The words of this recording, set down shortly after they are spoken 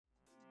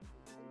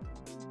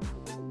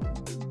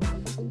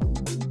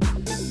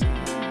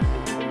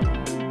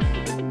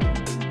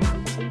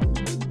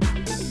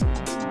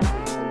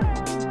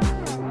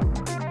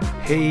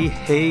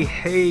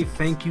Hey,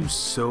 thank you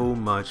so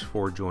much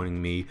for joining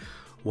me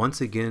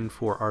once again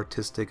for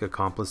Artistic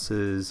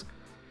Accomplices.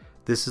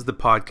 This is the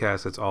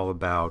podcast that's all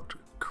about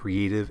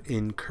creative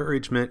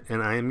encouragement,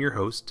 and I am your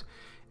host,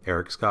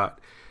 Eric Scott.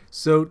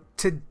 So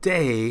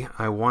today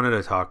I wanted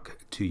to talk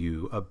to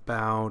you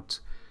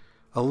about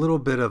a little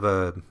bit of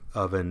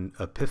an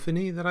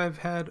epiphany that I've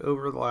had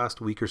over the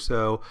last week or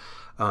so,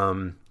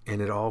 and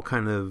it all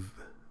kind of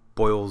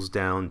boils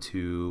down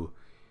to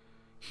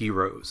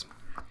heroes.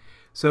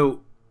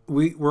 So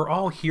we're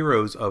all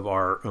heroes of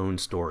our own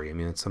story. I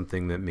mean, it's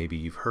something that maybe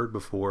you've heard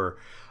before,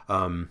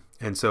 and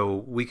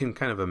so we can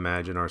kind of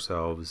imagine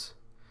ourselves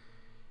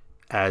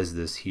as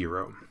this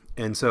hero.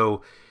 And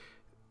so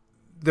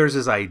there's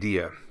this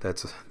idea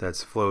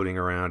that's floating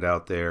around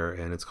out there,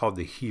 and it's called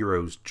the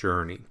hero's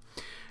journey.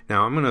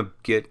 Now, I'm going to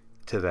get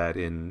to that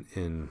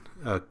in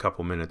a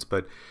couple minutes,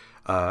 but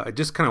I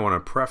just kind of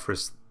want to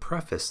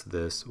preface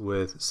this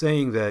with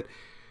saying that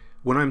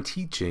when I'm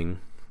teaching,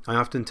 I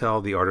often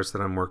tell the artists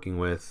that I'm working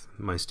with,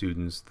 my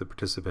students, the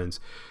participants,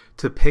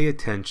 to pay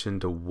attention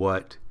to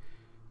what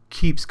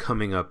keeps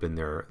coming up in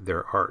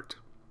their art.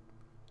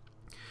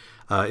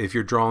 If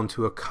you're drawn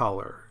to a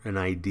color, an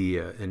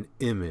idea, an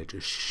image, a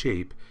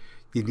shape,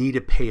 you need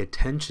to pay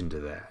attention to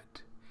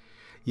that.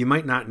 You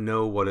might not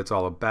know what it's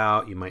all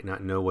about. You might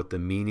not know what the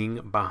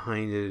meaning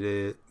behind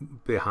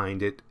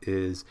it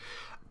is,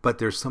 but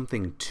there's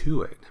something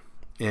to it.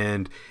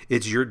 And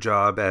it's your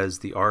job as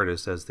the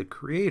artist, as the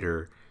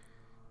creator,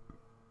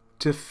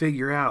 to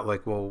figure out,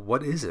 like, well,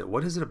 what is it?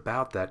 What is it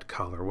about that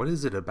color? What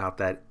is it about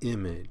that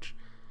image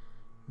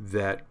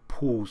that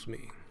pulls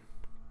me?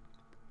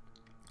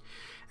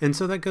 And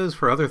so that goes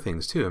for other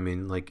things too. I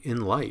mean, like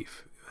in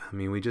life, I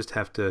mean, we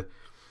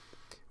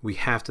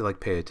have to like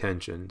pay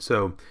attention.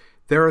 So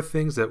there are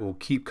things that will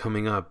keep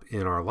coming up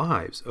in our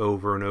lives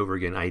over and over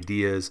again,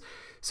 ideas,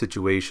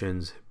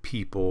 situations,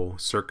 people,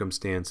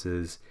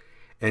 circumstances.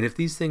 And if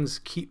these things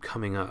keep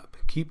coming up,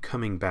 keep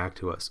coming back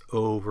to us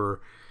over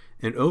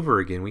and over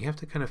again, we have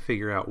to kind of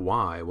figure out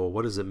why. Well,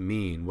 what does it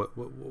mean?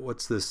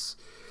 What's this?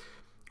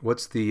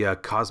 What's the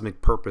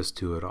cosmic purpose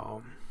to it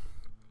all?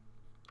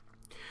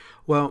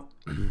 Well,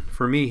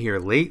 for me here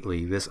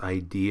lately, this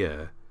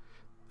idea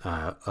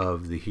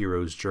of the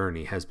hero's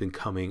journey has been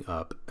coming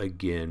up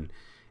again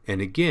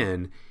and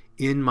again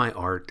in my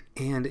art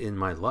and in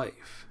my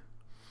life.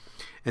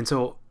 And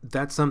so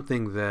that's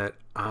something that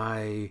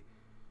I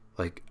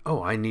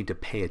need to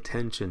pay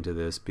attention to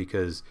this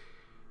because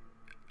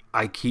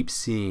I keep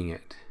seeing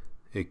it.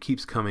 It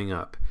keeps coming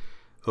up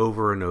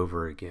over and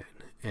over again.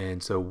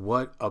 And so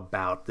what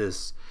about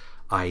this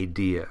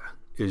idea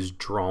is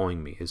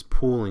drawing me, is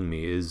pulling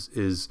me,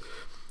 is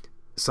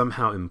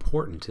somehow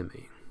important to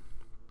me?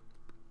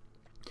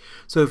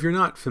 So if you're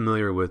not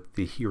familiar with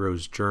the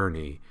hero's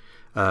journey,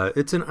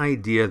 it's an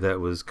idea that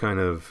was kind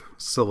of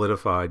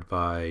solidified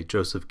by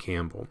Joseph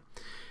Campbell.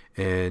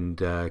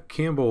 And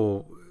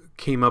Campbell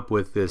came up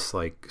with this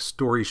like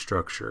story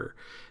structure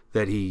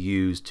that he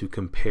used to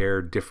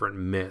compare different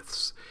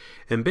myths.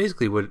 And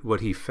basically what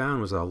he found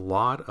was a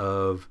lot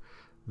of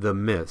the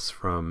myths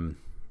from,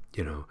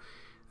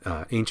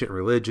 ancient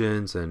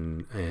religions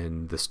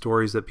and the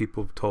stories that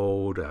people have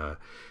told,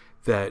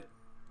 that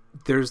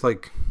there's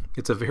like,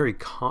 it's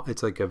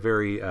like a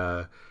very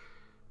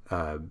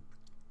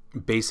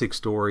basic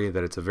story,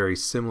 that it's a very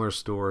similar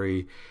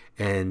story,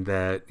 and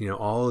that,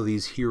 all of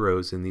these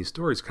heroes in these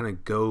stories kind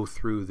of go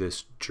through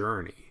this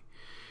journey.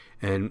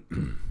 And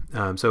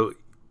so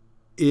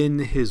in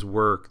his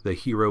work, The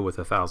Hero with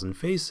 1,000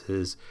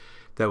 Faces,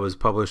 that was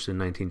published in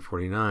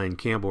 1949,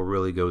 Campbell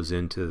really goes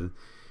into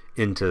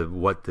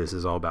what this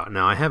is all about.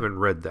 Now, I haven't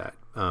read that.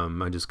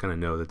 I just kind of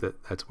know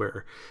that's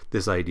where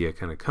this idea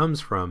kind of comes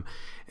from.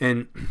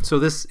 And so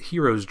this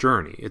hero's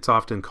journey, it's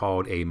often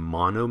called a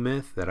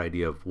monomyth, that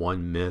idea of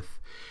one myth,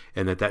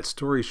 and that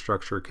story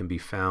structure can be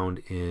found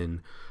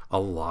in a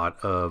lot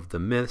of the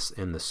myths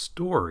and the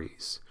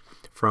stories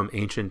from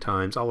ancient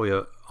times all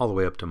the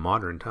way up to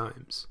modern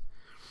times.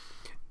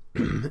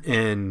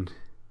 And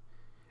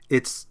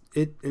it's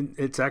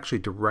actually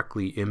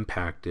directly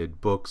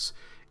impacted books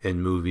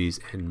and movies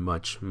and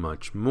much,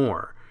 much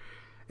more.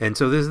 And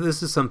so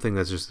this is something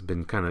that's just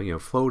been kind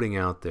of floating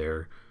out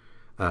there,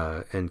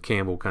 and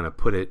Campbell kind of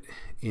put it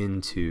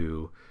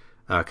into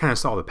kind of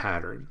saw the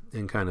pattern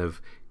and kind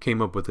of came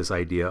up with this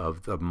idea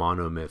of the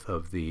monomyth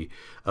of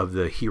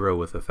the hero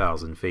with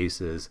 1,000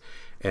 faces,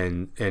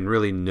 and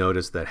really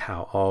noticed that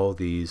how all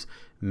these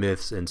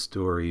myths and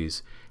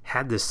stories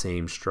had the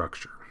same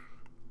structure.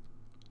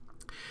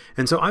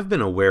 And so I've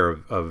been aware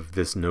of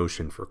this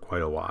notion for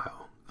quite a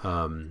while.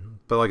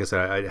 But like I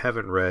said, I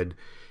haven't read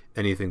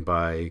anything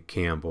by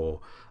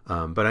Campbell,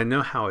 but I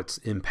know how it's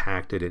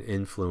impacted and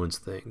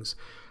influenced things.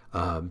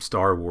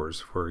 Star Wars,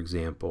 for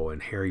example,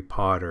 and Harry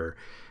Potter.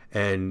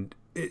 And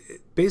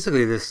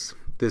basically this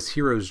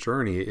hero's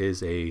journey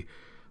is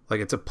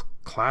it's a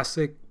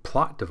classic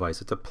plot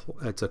device.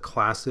 It's a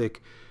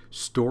classic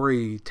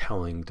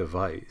storytelling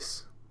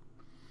device.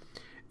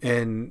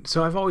 And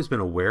so I've always been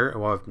aware.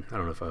 Well, I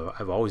don't know if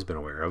I've always been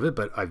aware of it,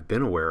 but I've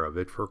been aware of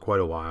it for quite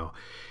a while,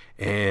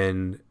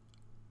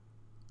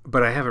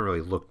 but I haven't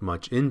really looked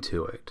much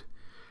into it.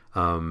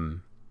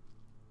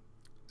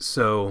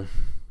 So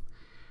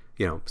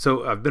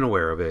so I've been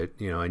aware of it.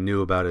 I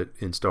knew about it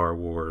in Star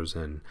Wars,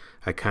 and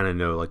I kind of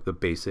know like the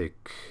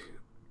basic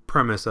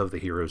premise of the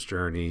hero's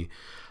journey.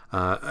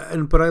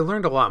 But I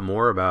learned a lot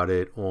more about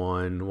it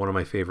on one of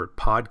my favorite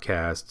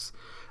podcasts,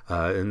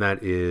 and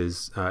that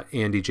is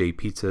Andy J.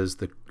 Pizza's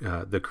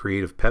the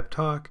Creative Pep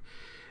Talk.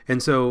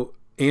 And so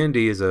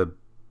Andy is a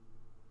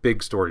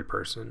big story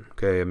person.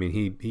 Okay, I mean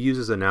he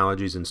uses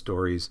analogies and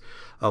stories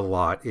a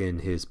lot in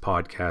his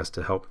podcast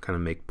to help kind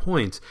of make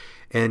points,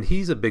 and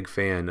he's a big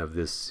fan of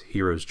this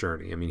hero's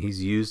journey. I mean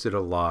he's used it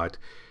a lot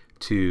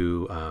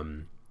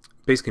to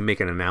basically make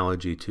an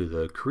analogy to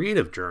the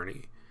creative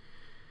journey.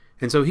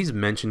 And so he's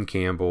mentioned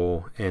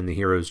Campbell and the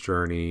hero's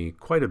journey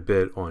quite a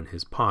bit on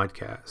his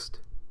podcast.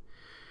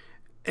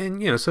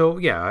 And,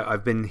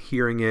 I've been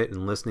hearing it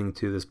and listening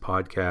to this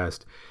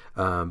podcast,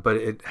 but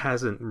it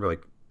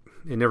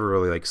never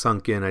really like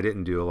sunk in. I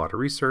didn't do a lot of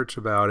research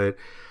about it.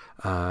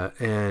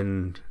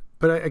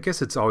 But I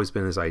guess it's always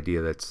been this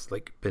idea that's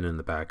like been in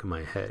the back of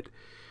my head.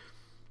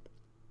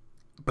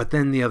 But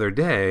then the other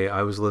day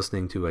I was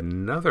listening to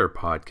another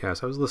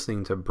podcast. I was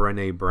listening to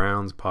Brené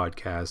Brown's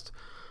podcast,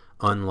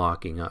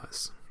 Unlocking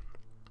Us.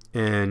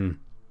 And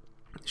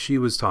she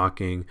was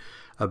talking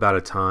about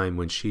a time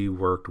when she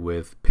worked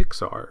with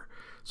Pixar.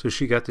 So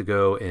she got to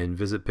go and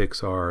visit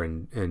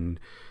Pixar and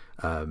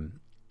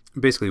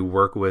basically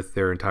work with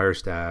their entire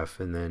staff.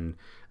 And then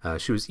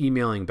she was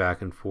emailing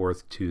back and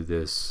forth to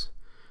this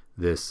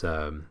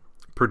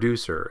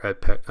producer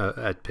at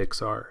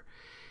Pixar.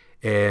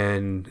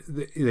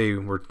 And they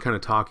were kind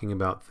of talking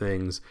about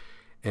things.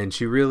 And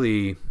she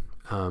really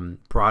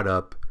brought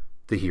up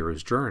the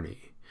hero's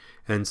journey.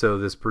 And so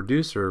this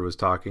producer was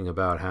talking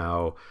about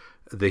how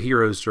the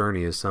hero's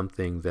journey is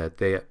something that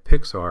they at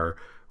Pixar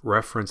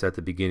reference at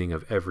the beginning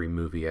of every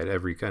movie, at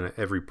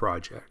every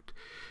project.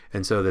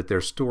 And so that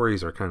their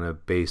stories are kind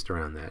of based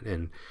around that.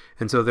 And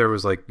so there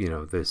was like,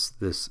 this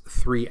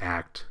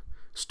 3-act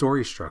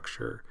story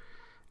structure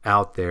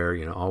out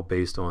there, all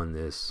based on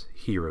this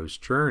hero's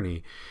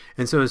journey.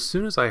 And so as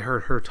soon as I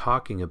heard her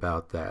talking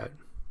about that,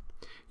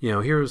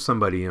 here's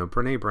somebody,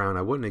 Brené Brown,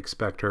 I wouldn't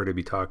expect her to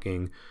be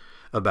talking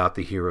about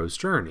the hero's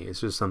journey.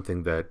 It's just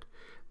something that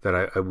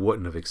I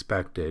wouldn't have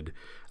expected.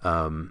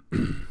 And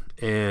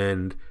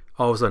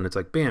all of a sudden it's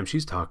like, bam,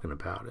 she's talking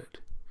about it.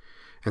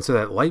 And so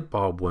that light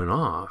bulb went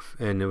off,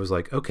 and it was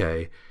like,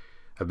 okay,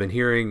 I've been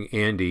hearing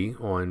Andy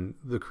on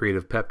the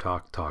Creative Pep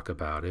talk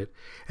about it.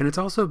 And it's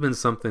also been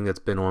something that's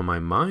been on my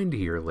mind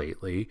here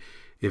lately.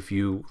 If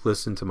you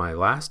listen to my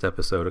last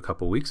episode a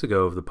couple weeks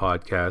ago of the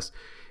podcast,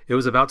 it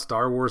was about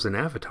Star Wars and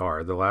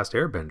Avatar, The Last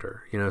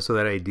Airbender. So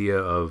that idea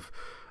of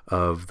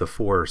the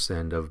Force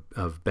and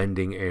of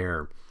bending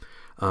air.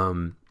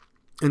 And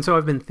so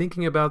I've been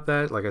thinking about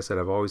that. Like I said,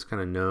 I've always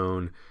kind of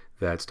known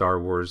that Star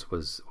Wars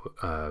was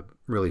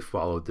really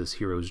followed this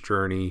hero's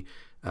journey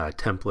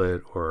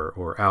template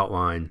or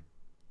outline.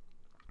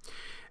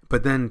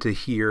 But then to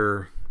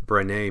hear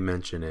Brené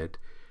mention it,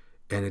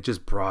 and it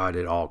just brought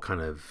it all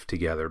kind of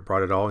together,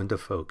 brought it all into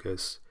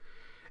focus.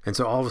 And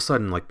so all of a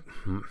sudden, like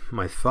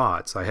my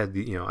thoughts, I had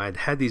I'd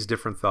had these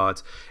different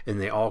thoughts,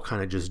 and they all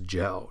kind of just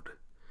gelled.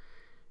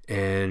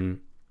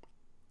 And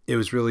it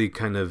was really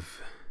kind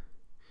of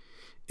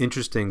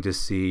interesting to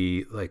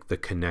see like the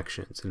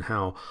connections and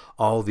how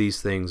all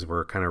these things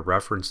were kind of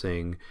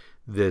referencing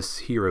this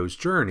hero's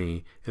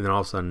journey, and then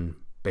all of a sudden,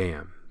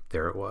 bam,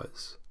 there it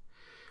was.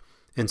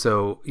 And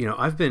so,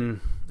 I've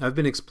been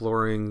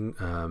exploring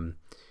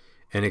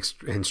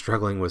and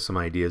struggling with some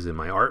ideas in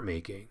my art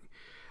making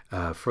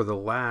for the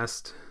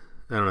last,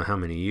 I don't know how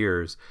many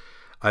years.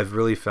 I've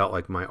really felt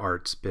like my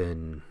art's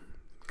been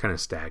kind of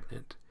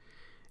stagnant.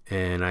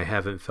 And I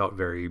haven't felt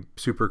very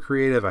super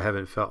creative. I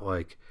haven't felt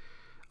like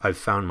I've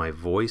found my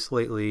voice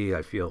lately.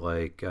 I feel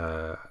like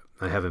I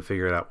haven't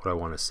figured out what I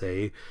want to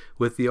say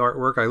with the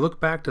artwork. I look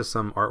back to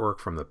some artwork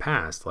from the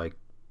past, like,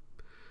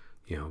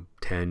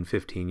 10,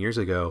 15 years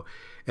ago,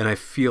 and I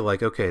feel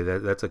like, okay,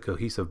 that's a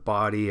cohesive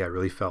body. I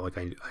really felt like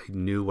I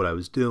knew what I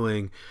was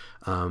doing.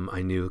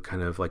 I knew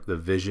kind of like the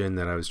vision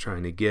that I was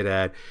trying to get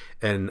at,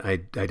 and I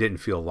didn't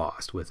feel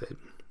lost with it.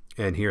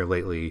 And here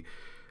lately,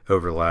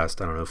 over the last,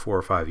 4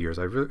 or 5 years,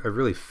 I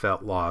really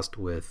felt lost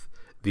with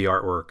the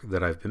artwork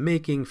that I've been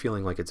making,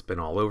 feeling like it's been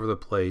all over the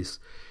place.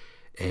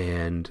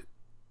 And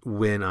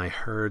when I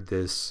heard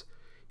this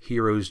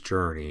hero's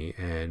journey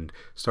and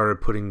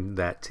started putting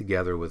that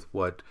together with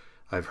what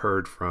I've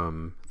heard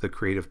from the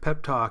Creative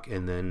Pep Talk,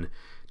 and then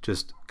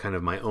just kind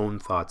of my own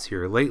thoughts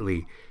here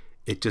lately,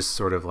 it just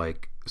sort of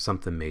like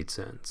something made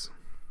sense.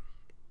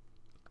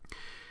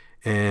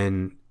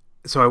 And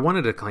so I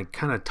wanted to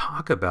kind of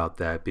talk about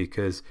that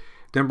because,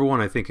 number one,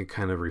 I think it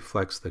kind of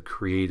reflects the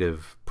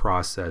creative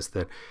process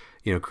that,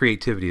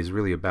 creativity is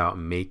really about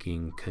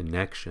making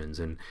connections,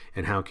 and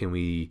how can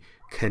we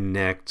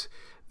connect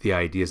the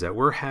ideas that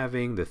we're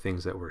having, the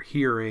things that we're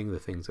hearing, the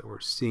things that we're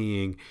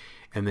seeing.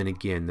 And then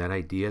again, that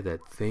idea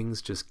that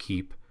things just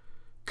keep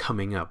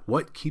coming up.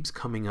 What keeps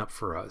coming up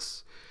for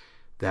us?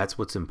 That's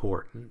what's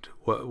important.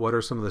 What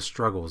are some of the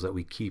struggles that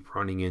we keep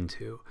running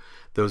into?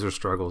 Those are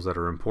struggles that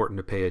are important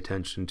to pay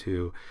attention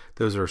to.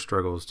 Those are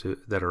struggles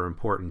that are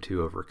important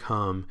to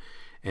overcome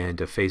and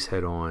to face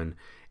head on.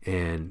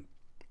 And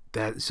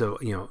that, so,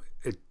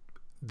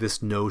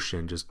 this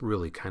notion just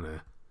really kind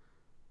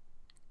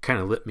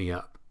of lit me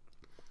up.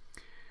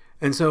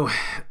 And so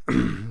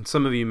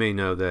some of you may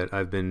know that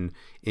I've been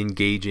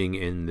engaging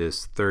in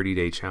this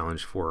 30-day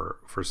challenge for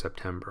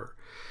September.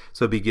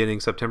 So beginning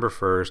September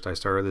 1st, I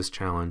started this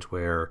challenge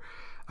where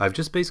I've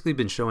just basically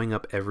been showing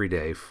up every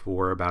day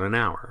for about an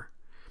hour.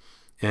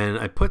 And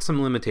I put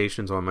some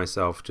limitations on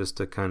myself just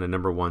to kind of,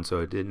 number one, so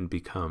it didn't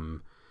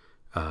become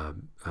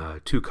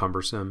too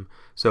cumbersome.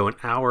 So an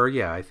hour,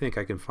 I think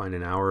I can find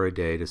an hour a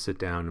day to sit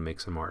down and make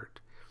some art.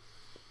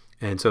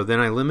 And so then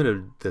I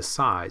limited the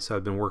size. So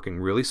I've been working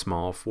really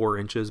small, 4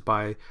 inches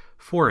by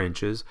 4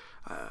 inches.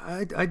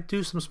 I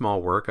do some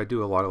small work. I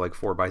do a lot of like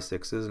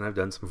 4x6s, and I've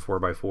done some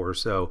 4x4s.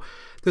 So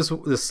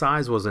the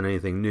size wasn't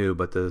anything new,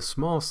 but the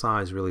small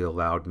size really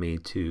allowed me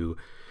to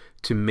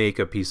make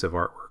a piece of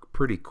artwork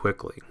pretty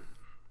quickly.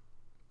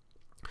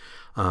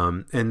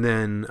 And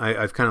then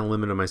I've kind of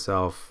limited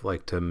myself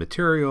like to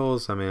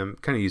materials. I mean, I'm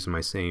kind of using my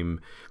same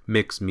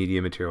mixed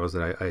media materials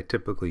that I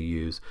typically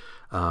use.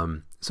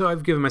 So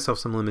I've given myself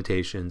some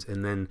limitations.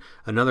 And then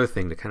another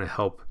thing to kind of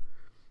help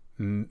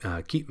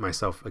keep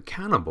myself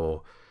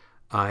accountable,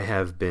 I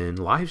have been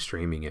live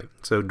streaming it.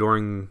 So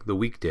during the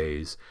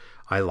weekdays,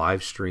 I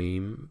live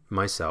stream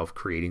myself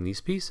creating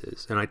these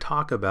pieces, and I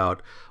talk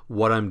about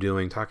what I'm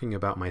doing, talking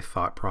about my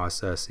thought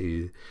process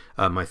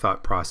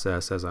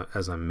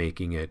as I'm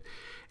making it,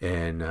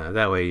 and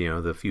that way,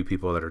 the few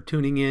people that are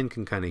tuning in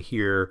can kind of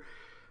hear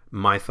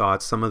my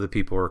thoughts. Some of the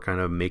people are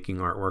kind of making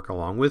artwork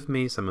along with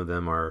me. Some of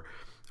them are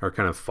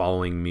kind of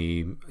following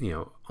me,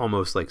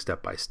 almost like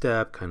step by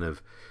step, kind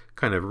of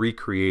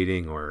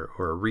recreating or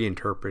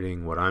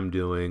reinterpreting what I'm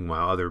doing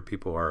while other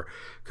people are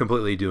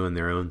completely doing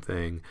their own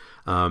thing.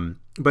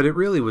 But it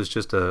really was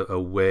just a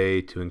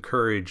way to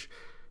encourage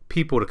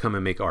people to come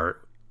and make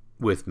art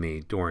with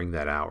me during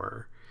that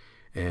hour.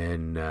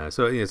 And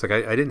so it's like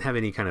I didn't have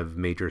any kind of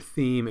major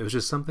theme. It was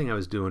just something I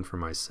was doing for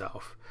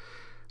myself.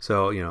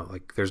 So,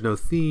 like there's no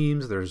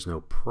themes, there's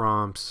no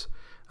prompts.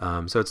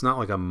 So it's not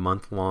like a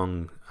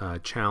month-long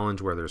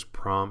challenge where there's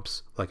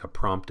prompts, like a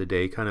prompt a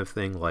day kind of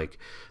thing, like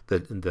the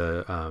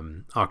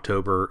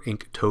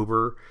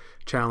Inktober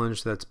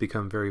challenge that's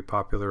become very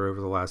popular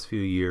over the last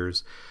few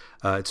years.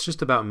 It's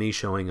just about me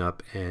showing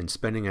up and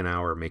spending an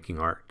hour making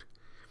art.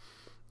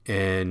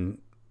 And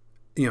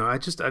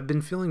I've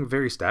been feeling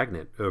very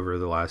stagnant over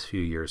the last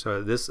few years.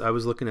 So I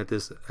was looking at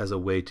this as a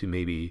way to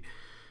maybe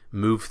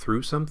move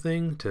through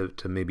something, to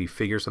maybe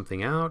figure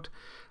something out.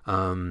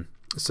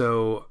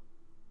 So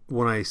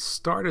when I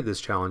started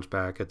this challenge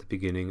back at the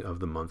beginning of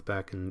the month,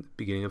 back in the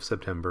beginning of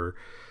September,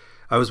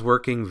 I was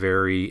working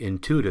very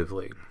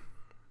intuitively.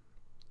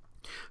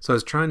 So I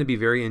was trying to be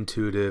very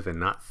intuitive and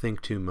not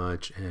think too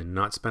much and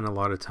not spend a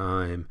lot of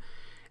time,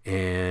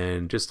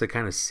 and just to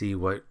kind of see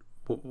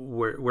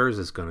where is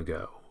this going to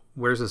go?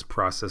 Where's this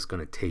process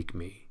going to take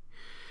me?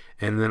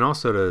 And then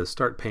also to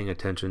start paying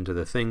attention to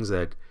the things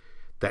that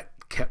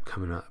kept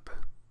coming up.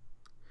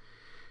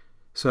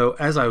 So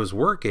as I was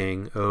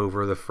working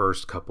over the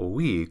first couple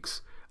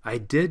weeks, I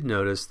did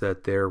notice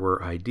that there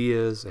were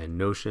ideas and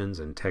notions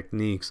and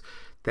techniques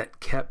that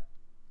kept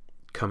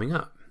coming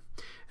up.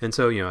 And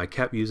so, I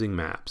kept using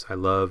maps. I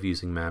love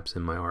using maps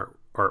in my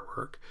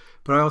artwork,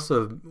 but I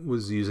also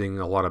was using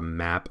a lot of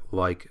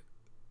map-like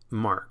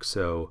marks.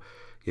 So,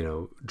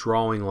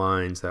 drawing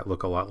lines that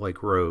look a lot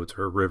like roads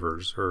or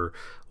rivers or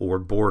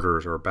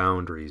borders or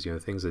boundaries,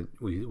 things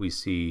that we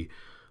see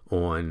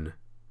on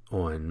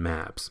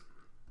maps.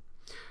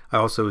 I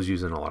also was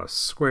using a lot of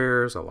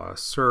squares, a lot of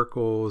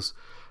circles,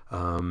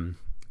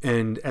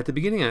 and at the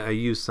beginning I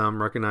used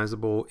some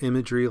recognizable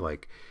imagery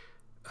like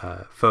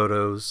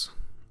photos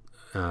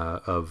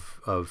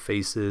of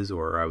faces,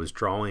 or I was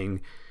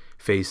drawing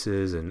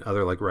faces and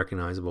other like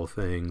recognizable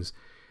things.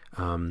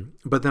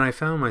 But then I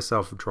found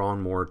myself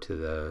drawn more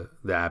to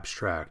the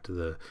abstract,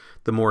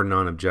 the more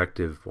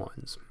non-objective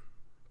ones.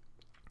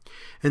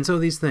 And so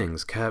these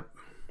things kept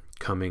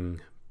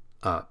coming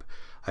up.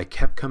 I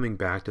kept coming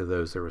back to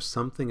those. There was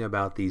something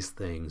about these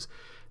things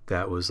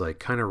that was like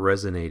kind of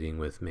resonating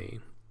with me.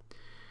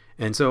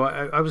 And so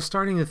I was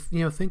starting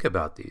to think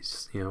about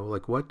these,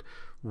 like what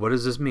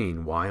does this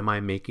mean? Why am I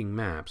making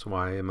maps?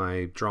 Why am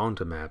I drawn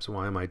to maps?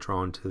 Why am I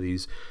drawn to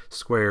these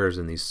squares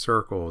and these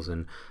circles?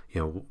 And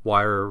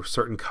why are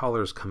certain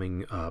colors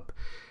coming up?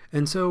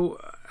 And so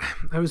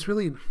I was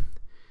really,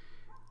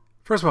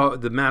 first of all,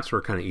 the maps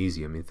were kind of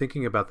easy. I mean,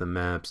 thinking about the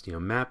maps,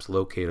 maps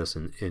locate us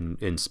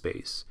in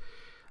space.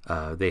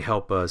 They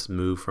help us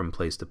move from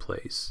place to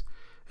place.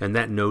 And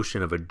that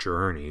notion of a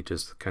journey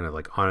just kind of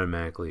like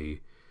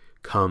automatically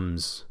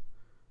comes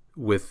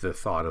with the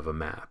thought of a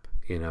map.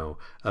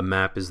 A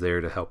map is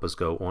there to help us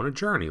go on a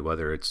journey,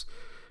 whether it's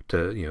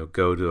to,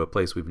 go to a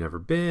place we've never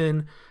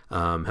been,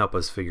 help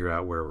us figure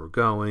out where we're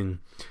going.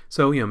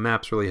 So,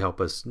 maps really help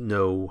us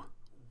know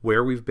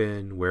where we've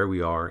been, where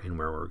we are, and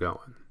where we're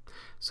going.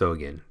 So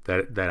again,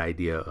 that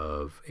idea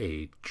of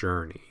a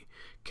journey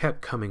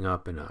kept coming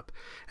up and up.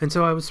 And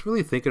so I was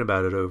really thinking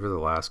about it over the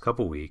last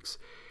couple weeks,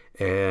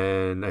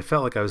 and I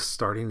felt like I was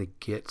starting to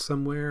get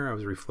somewhere. I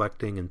was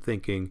reflecting and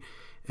thinking,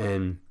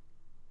 and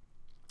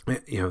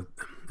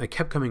I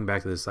kept coming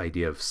back to this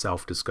idea of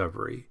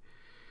self-discovery.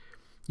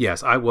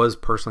 Yes, I was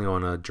personally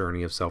on a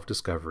journey of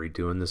self-discovery,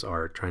 doing this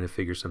art, trying to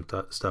figure some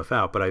stuff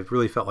out, but I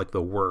really felt like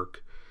the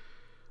work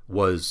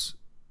was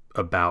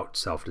about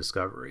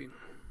self-discovery.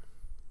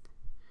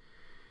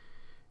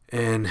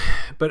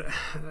 But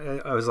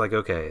I was like,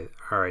 okay,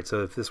 all right,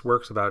 so if this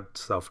work's about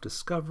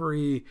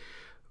self-discovery,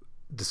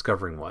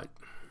 discovering what?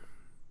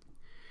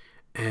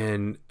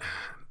 And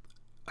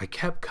I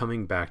kept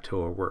coming back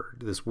to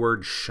this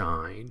word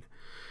shine.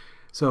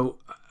 So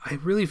I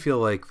really feel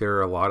like there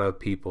are a lot of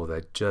people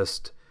that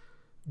just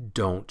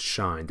don't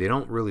shine. They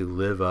don't really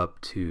live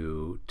up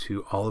to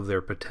all of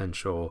their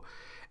potential,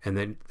 and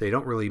then they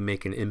don't really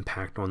make an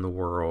impact on the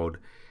world.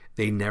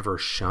 They never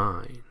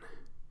shine.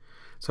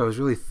 So I was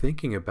really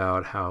thinking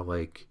about how,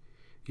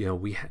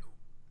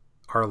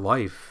 our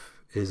life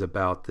is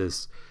about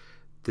this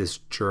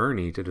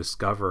journey to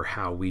discover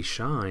how we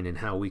shine and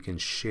how we can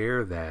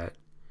share that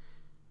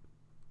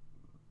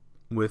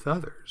with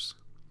others.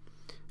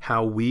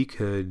 How we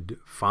could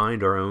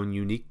find our own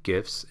unique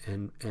gifts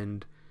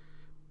and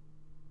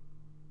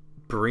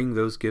bring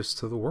those gifts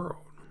to the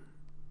world.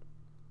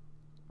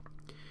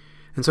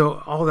 And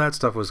so all that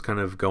stuff was kind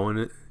of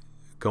going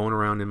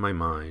around in my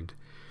mind.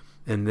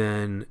 And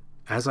then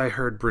as I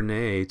heard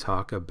Brene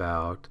talk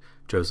about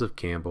Joseph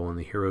Campbell and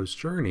the hero's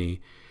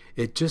journey,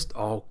 it just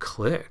all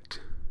clicked.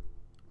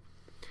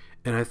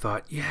 And I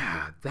thought,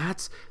 yeah,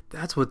 that's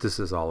what this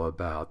is all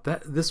about.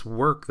 This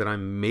work that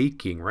I'm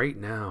making right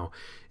now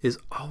is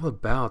all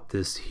about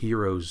this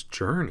hero's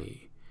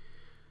journey.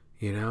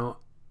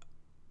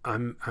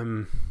 I'm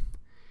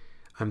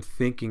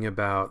thinking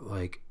about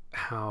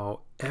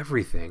how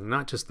everything,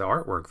 not just the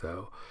artwork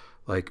though,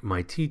 like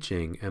my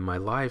teaching and my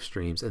live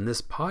streams and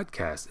this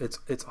podcast,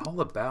 it's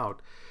all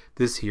about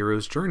this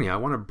hero's journey. I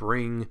want to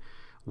bring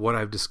what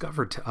I've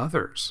discovered to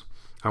others.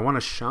 I want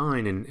to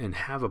shine and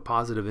have a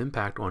positive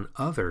impact on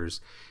others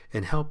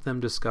and help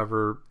them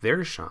discover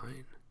their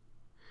shine.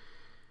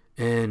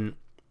 And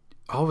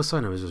all of a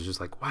sudden it was just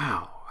like,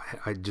 wow,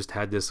 I just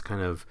had this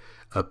kind of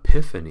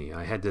epiphany.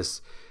 I had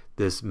this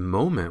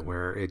moment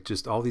where it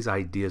just, all these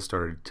ideas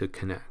started to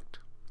connect.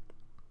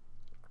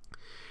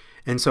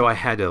 And so I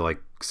had to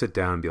sit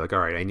down and be like, all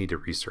right, I need to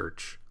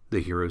research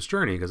the hero's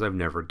journey because I've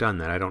never done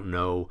that. I don't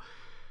know.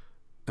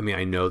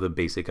 I know the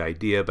basic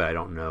idea, but I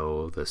don't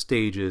know the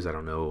stages. I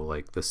don't know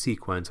the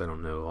sequence. I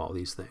don't know all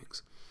these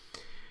things.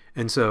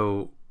 And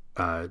so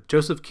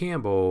Joseph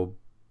Campbell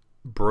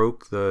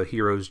broke the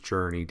hero's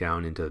journey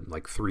down into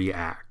 3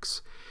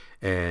 acts.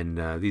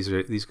 And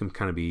these can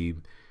kind of be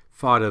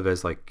thought of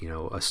as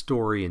a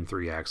story in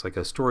 3 acts, like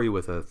a story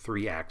with a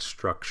 3-act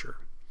structure.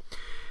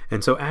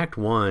 And so Act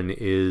 1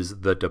 is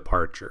the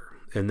departure,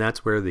 and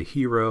that's where the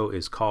hero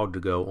is called to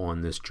go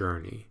on this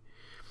journey.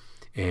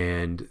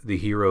 And the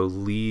hero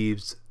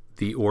leaves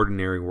the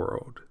ordinary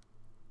world.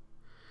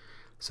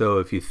 So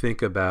if you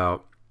think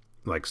about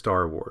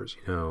Star Wars,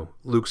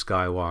 Luke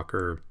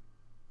Skywalker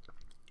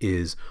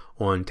is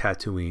on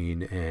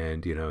Tatooine,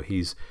 and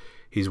he's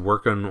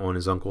working on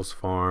his uncle's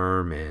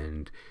farm,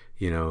 and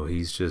he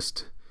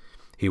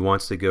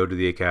wants to go to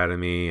the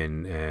academy,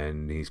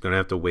 and he's going to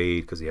have to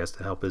wait because he has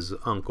to help his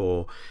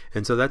uncle.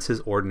 And so that's his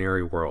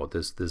ordinary world,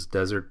 this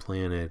desert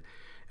planet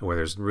where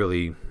there's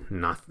really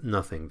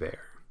nothing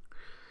there.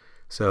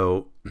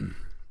 So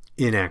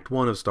in Act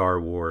 1 of Star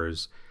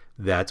Wars,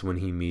 that's when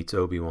he meets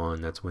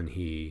Obi-Wan. That's when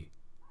he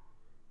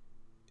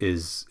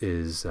is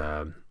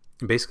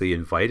basically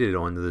invited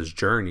onto this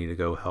journey to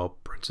go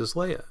help Princess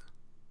Leia.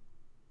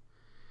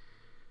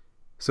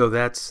 So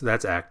that's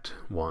Act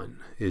 1,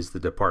 is the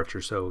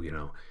departure. So,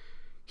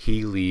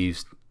 he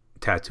leaves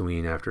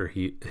Tatooine after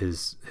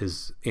his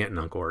aunt and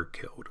uncle are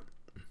killed.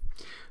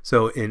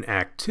 So in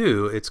Act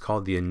 2, it's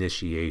called the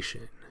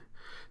initiation.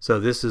 So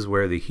this is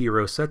where the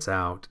hero sets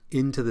out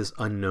into this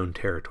unknown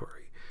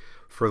territory.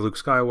 For Luke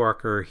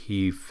Skywalker,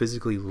 he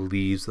physically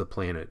leaves the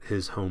planet,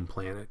 his home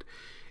planet,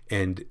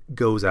 and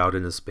goes out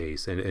into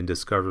space and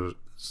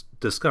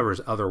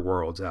discovers other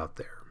worlds out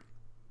there.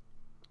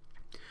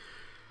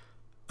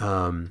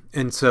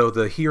 And so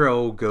the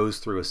hero goes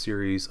through a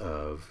series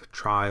of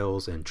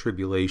trials and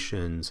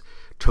tribulations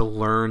to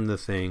learn the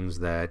things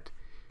that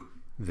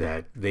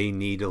they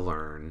need to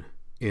learn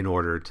in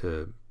order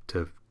to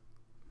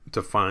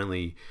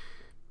finally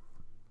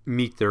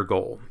meet their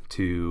goal,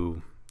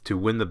 to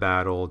win the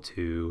battle,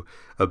 to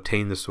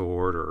obtain the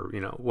sword, or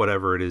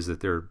whatever it is that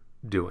they're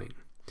doing.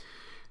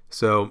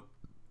 So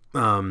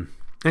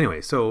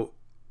anyway, so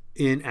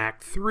in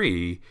Act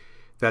 3,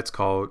 that's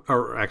called,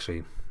 or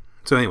actually,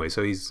 So anyway,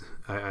 so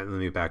let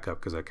me back up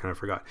because I kind of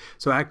forgot.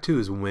 So Act 2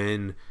 is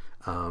when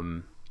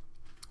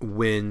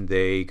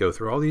they go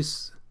through all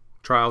these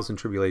trials and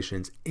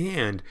tribulations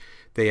and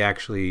they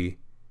actually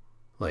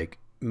like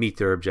meet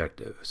their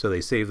objective. So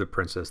they save the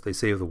princess, they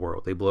save the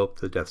world, they blow up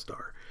the Death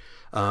Star.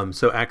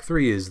 So Act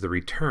 3 is the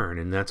return,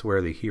 and that's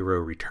where the hero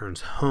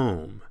returns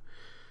home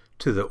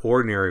to the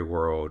ordinary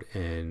world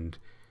and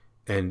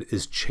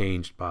is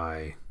changed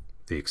by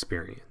the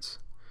experience.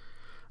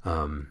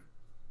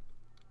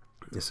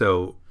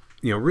 So,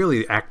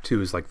 really Act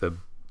 2 is like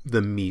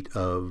the meat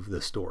of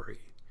the story.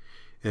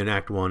 And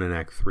Act 1 and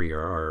Act 3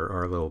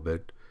 are a little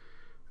bit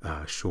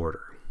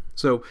shorter.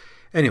 So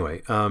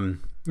anyway,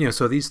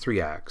 so these 3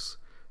 acts,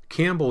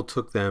 Campbell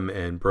took them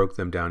and broke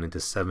them down into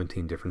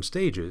 17 different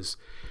stages,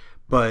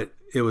 but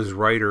it was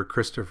writer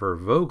Christopher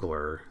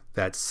Vogler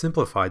that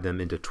simplified them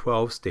into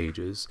 12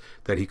 stages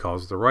that he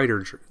calls the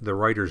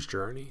writer's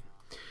journey.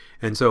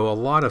 And so a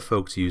lot of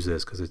folks use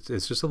this because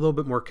it's just a little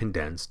bit more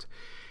condensed.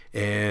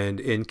 And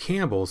in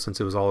Campbell,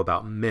 since it was all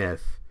about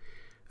myth,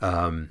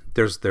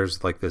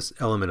 there's like this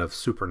element of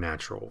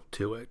supernatural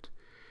to it.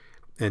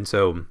 And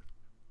so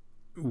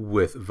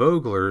with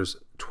Vogler's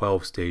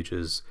 12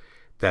 stages,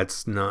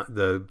 that's not,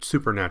 the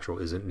supernatural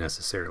isn't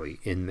necessarily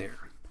in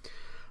there.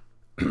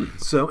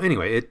 So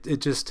anyway, it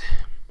just,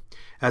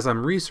 as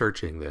I'm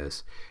researching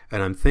this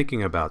and I'm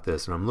thinking about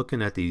this and I'm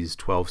looking at these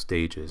 12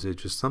 stages, it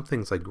just,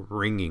 something's like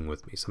ringing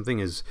with me. Something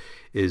is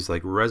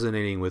like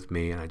resonating with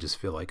me. And I just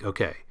feel like,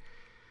 okay,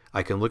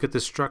 I can look at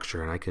this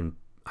structure and I can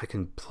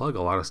plug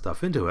a lot of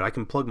stuff into it. I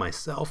can plug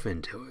myself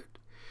into it.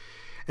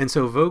 And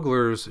so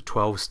Vogler's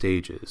 12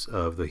 stages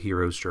of the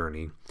hero's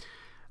journey,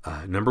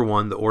 number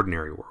 1, the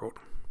ordinary world.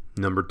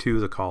 Number 2,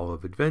 the call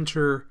of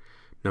adventure.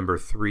 Number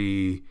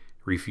 3,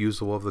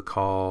 refusal of the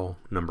call.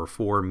 Number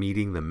 4,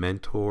 meeting the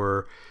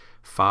mentor.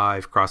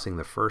 5, crossing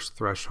the first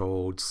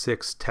threshold.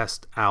 6,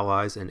 test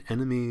allies and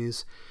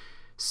enemies.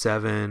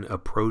 7,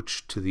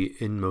 approach to the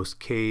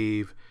inmost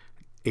cave.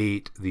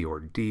 8, the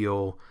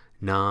ordeal.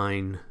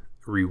 9,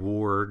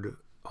 reward,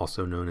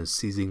 also known as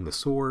seizing the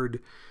sword.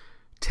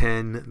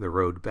 10, the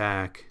road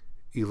back.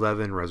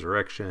 11,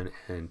 resurrection.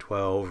 And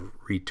 12,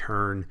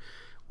 return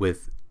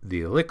with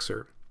the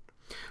elixir.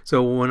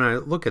 So when I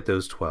look at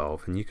those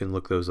 12, and you can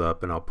look those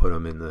up and I'll put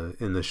them in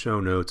the show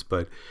notes,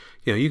 but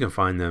you can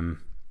find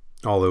them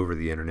all over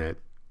the internet.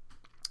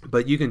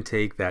 But you can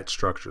take that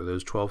structure,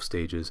 those 12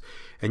 stages,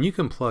 and you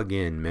can plug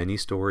in many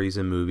stories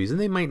and movies,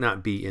 and they might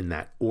not be in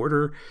that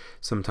order.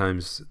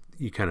 Sometimes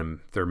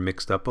they're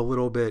mixed up a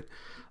little bit.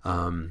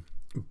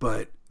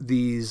 But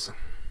these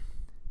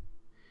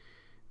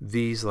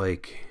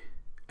like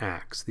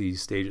acts,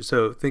 these stages.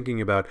 So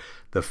thinking about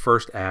the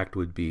first act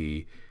would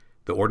be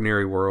the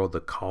ordinary world, the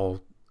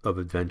call of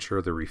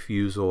adventure, the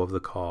refusal of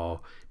the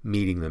call,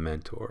 meeting the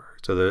mentor.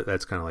 So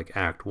that's kind of like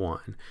Act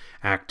 1.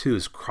 Act 2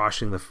 is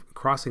crossing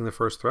the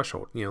first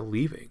threshold,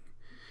 leaving.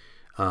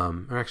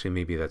 Or actually,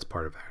 maybe that's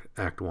part of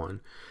Act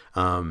 1.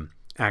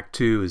 Act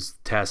 2 is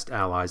test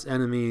allies,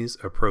 enemies,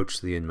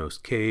 approach the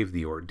inmost cave,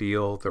 the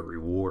ordeal, the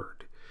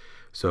reward.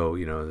 So,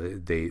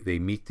 they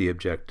meet the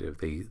objective,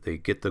 they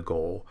get the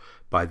goal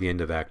by the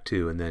end of Act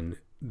 2, and then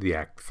the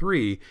Act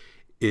 3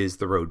 is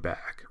the road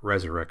back,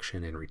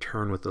 resurrection and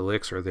return with the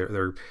elixir.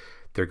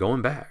 They're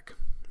going back,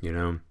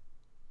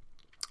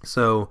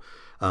 So,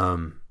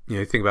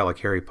 you think about like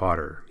Harry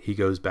Potter. He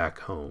goes back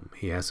home.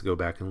 He has to go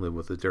back and live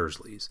with the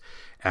Dursleys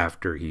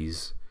after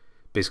he's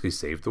basically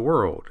saved the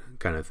world,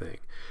 kind of thing.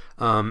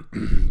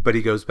 But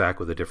he goes back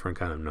with a different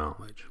kind of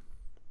knowledge.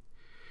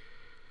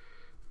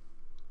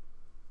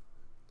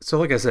 So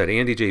like I said,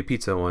 Andy J.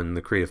 Pizza on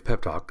the Creative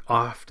Pep Talk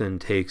often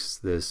takes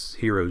this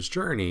hero's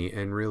journey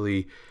and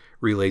really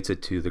relates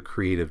it to the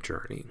creative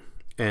journey.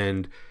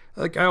 And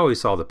like I always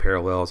saw the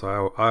parallels.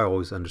 I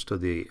always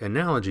understood the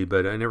analogy,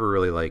 but I never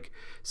really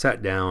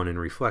sat down and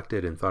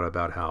reflected and thought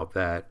about how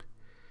that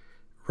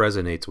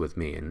resonates with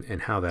me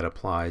and how that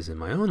applies in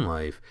my own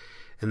life.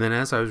 And then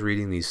as I was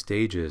reading these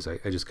stages, I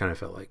just kind of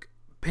felt like,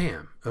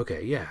 bam,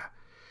 okay, yeah.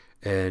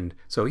 And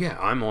so, yeah,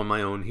 I'm on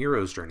my own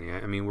hero's journey.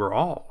 I mean, we're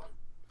all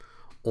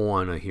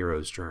on a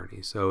hero's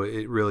journey. So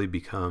it really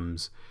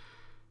becomes,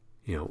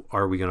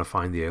 are we going to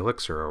find the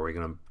elixir? Are we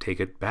going to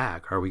take it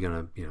back? Are we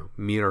going to,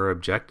 meet our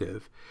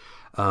objective?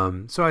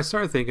 So I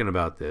started thinking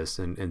about this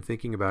and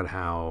thinking about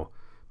how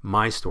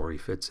my story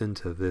fits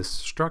into this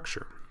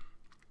structure.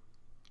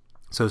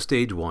 So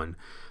stage 1,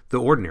 the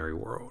ordinary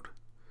world.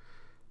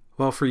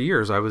 Well, for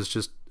years, I was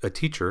just a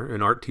teacher,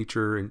 an art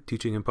teacher, and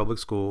teaching in public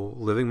school,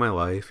 living my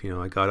life.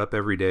 I got up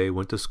every day,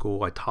 went to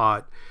school, I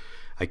taught,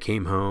 I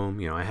came home.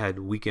 I had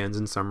weekends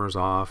and summers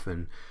off,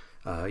 and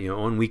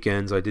on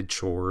weekends I did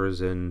chores,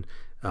 and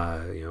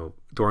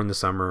during the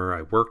summer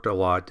I worked a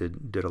lot,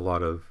 did a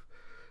lot of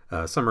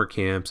summer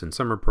camps and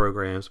summer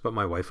programs. But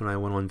my wife and I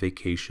went on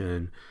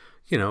vacation,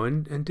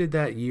 and did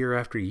that year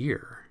after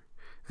year,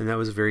 and that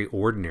was very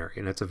ordinary,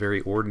 and that's a very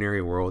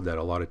ordinary world that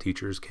a lot of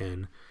teachers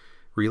can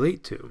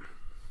relate to.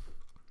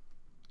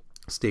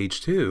 Stage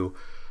 2,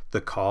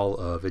 the call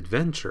of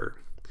adventure.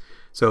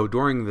 So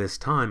during this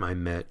time, I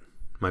met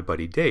my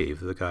buddy Dave,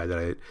 the guy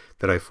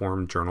that I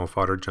formed Journal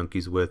Fodder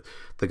Junkies with,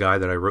 the guy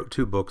that I wrote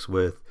 2 books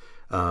with,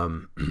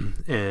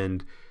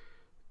 and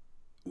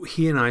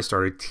he and I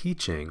started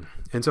teaching.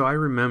 And so I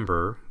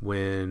remember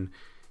when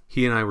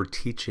he and I were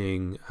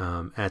teaching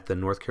at the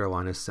North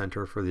Carolina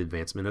Center for the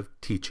Advancement of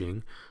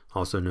Teaching,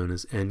 also known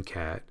as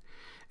NCAT.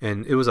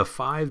 And it was a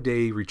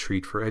 5-day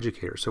retreat for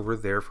educators. So we're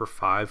there for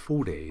 5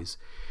 full days.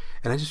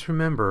 And I just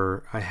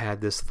remember I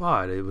had this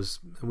thought. It was,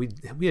 we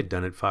had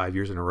done it 5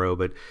 years in a row,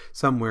 but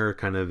somewhere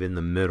kind of in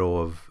the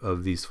middle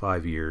of these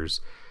 5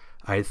 years,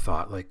 I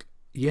thought like,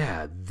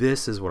 yeah,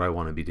 this is what I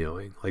want to be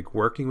doing. Like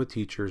working with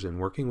teachers and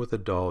working with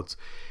adults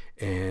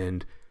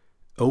and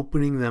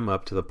opening them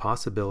up to the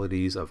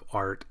possibilities of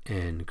art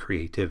and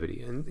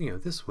creativity. And,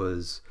 this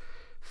was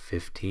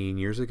 15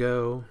 years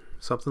ago,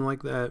 something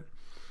like that.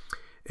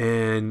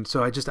 And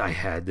so I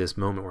had this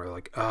moment where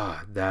like,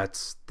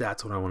 that's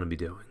what I want to be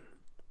doing.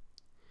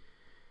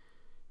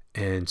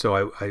 And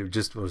so I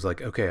just was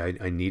like, okay,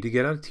 I need to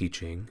get out of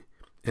teaching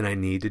and I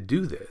need to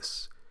do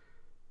this.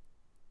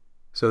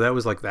 So that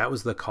was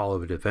the call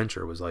of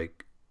adventure, was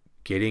like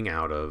getting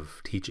out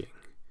of teaching.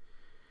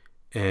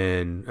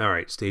 And all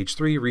right, stage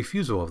 3,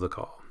 refusal of the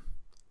call.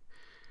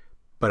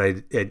 But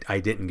I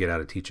didn't get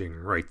out of teaching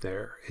right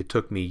there. It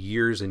took me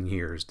years and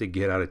years to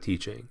get out of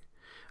teaching.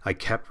 I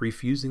kept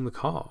refusing the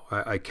call.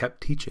 I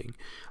kept teaching.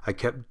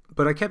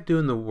 But I kept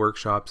doing the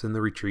workshops and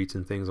the retreats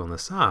and things on the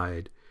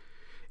side,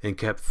 and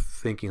kept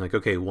thinking like,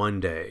 okay, one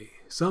day,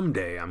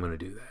 someday I'm going to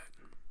do that.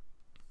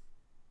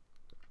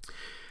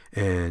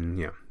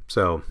 And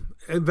so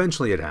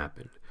eventually it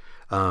happened.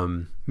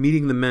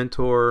 Meeting the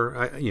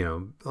mentor,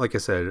 like I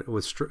said,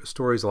 with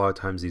stories, a lot of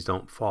times these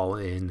don't fall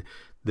in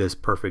this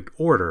perfect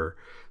order.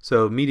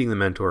 So meeting the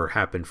mentor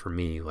happened for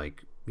me,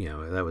 like,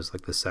 that was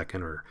like the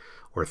second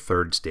or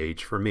third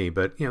stage for me.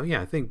 But,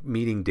 I think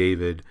meeting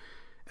David,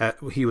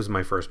 he was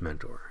my first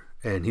mentor,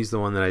 and he's the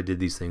one that I did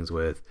these things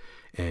with.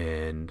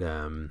 And,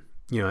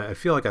 I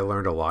feel like I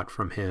learned a lot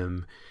from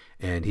him,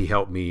 and he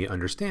helped me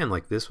understand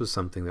like this was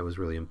something that was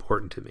really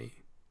important to me.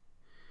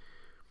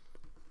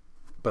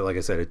 But like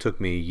I said, it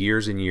took me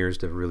years and years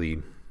to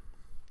really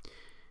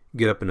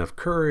get up enough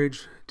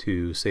courage,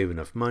 to save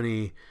enough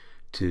money,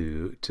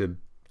 to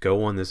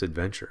go on this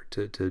adventure,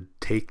 to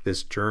take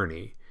this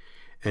journey.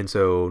 And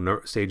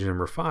so stage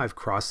number 5,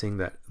 crossing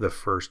the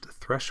first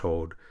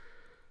threshold,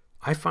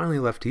 I finally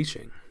left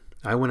teaching.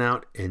 I went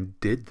out and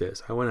did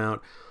this. I went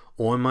out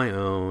on my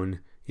own,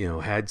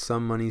 had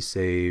some money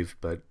saved,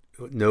 but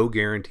no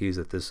guarantees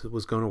that this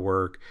was going to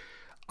work.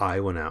 I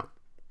went out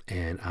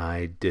and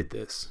I did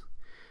this.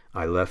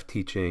 I left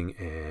teaching,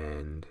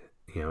 and,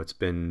 it's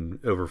been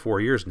over 4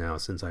 years now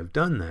since I've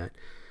done that.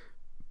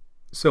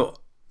 So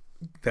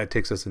that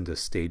takes us into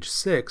stage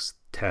 6,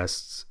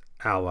 tests,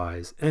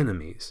 allies,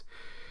 enemies.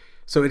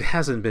 So it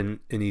hasn't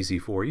been an easy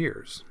 4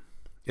 years.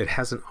 It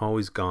hasn't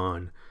always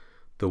gone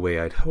the way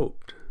I'd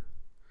hoped.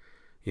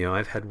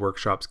 I've had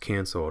workshops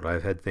canceled.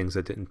 I've had things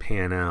that didn't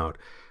pan out.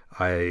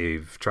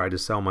 I've tried to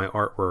sell my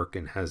artwork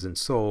and hasn't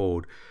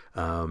sold.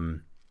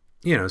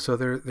 So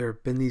there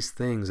have been these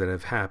things that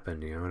have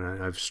happened,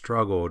 and I've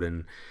struggled,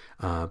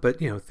 but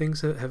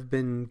things have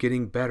been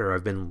getting better.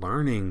 I've been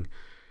learning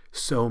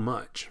so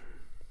much.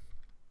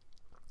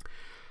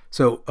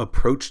 So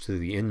approach to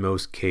the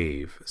inmost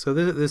cave. So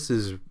this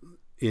is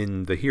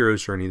in the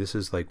hero's journey. This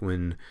is like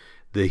when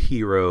the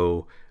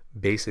hero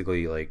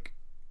basically like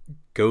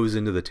goes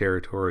into the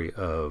territory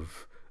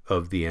of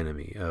the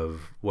enemy,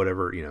 of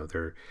whatever,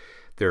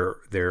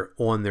 they're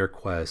on their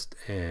quest,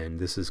 and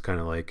this is kind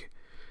of like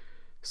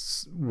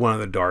one of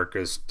the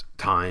darkest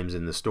times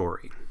in the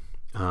story.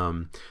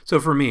 So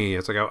for me,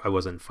 it's like I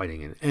wasn't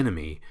fighting an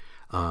enemy,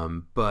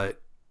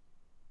 but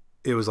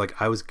it was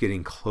like I was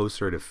getting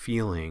closer to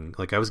feeling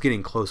like I was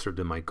getting closer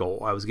to my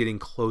goal. I was getting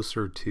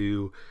closer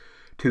to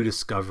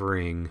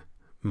discovering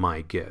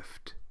my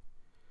gift.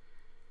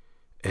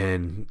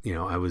 And,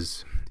 I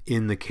was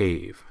in the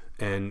cave,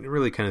 and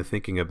really kind of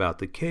thinking about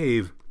the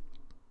cave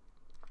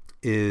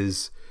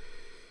is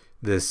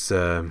this,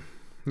 a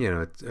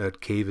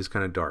cave is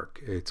kind of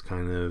dark. It's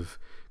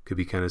could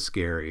be kind of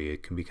scary.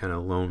 It can be kind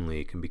of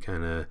lonely. It can be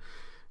kind of,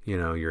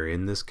 you're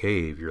in this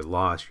cave, you're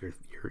lost.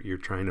 You're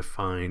trying to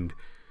find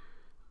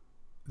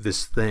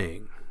this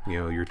thing,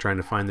 you're trying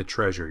to find the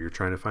treasure. You're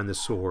trying to find the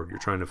sword. You're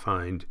trying to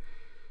find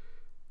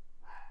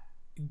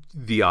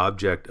the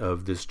object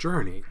of this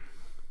journey.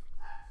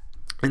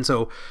 And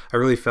so I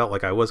really felt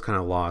like I was kind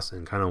of lost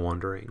and kind of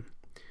wondering.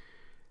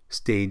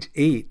 Stage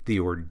 8, the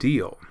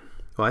ordeal.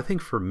 Well, I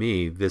think for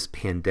me, this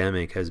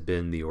pandemic has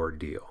been the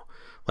ordeal,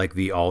 like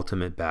the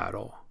ultimate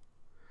battle.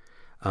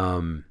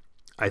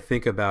 I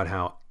think about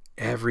how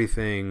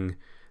everything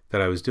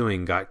that I was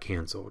doing got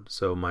canceled.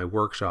 So my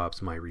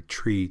workshops, my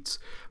retreats,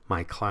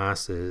 my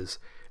classes,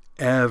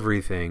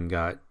 everything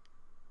got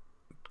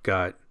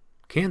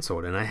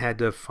canceled, and I had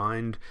to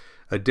find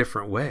a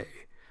different way.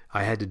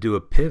 I had to do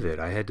a pivot.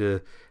 I had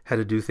to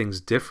do things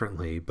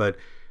differently. But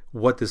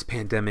what this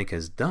pandemic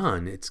has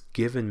done, it's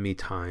given me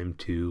time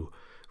to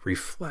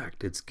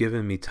reflect. It's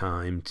given me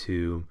time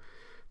to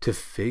to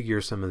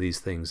figure some of these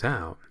things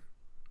out.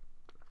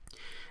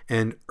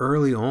 And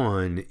early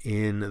on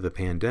in the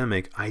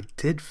pandemic, I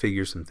did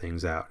figure some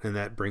things out. And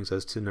that brings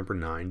us to number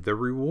 9, the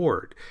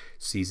reward,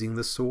 seizing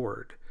the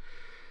sword.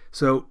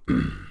 So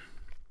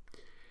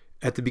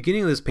at the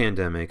beginning of this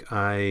pandemic,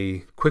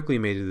 I quickly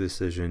made a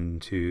decision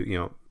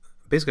to,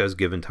 basically I was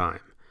given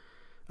time.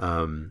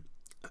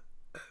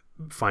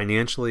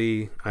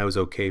 Financially, I was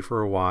okay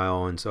for a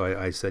while. And so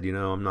I said,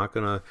 I'm not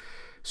going to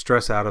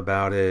stress out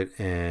about it.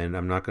 And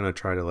I'm not going to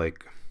try to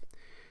like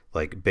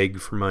beg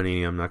for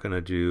money. I'm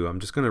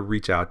just going to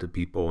reach out to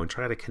people and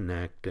try to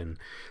connect. And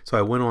so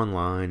I went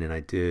online and I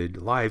did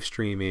live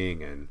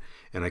streaming and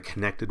I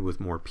connected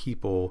with more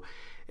people.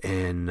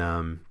 And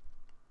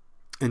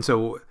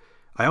so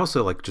I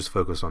also just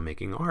focused on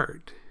making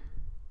art.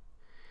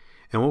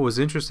 And what was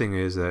interesting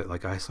is that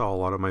I saw a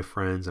lot of my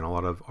friends and a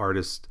lot of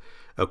artist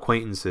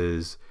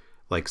acquaintances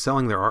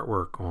selling their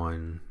artwork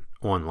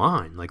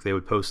online. They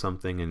would post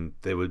something and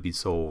they would be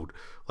sold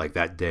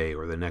that day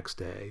or the next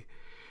day.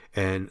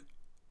 And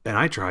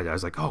I tried that. I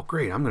was like, oh,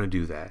 great, I'm going to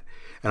do that.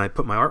 And I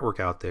put my artwork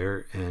out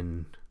there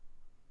and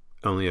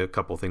only a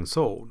couple things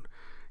sold.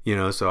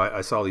 So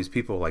I saw these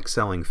people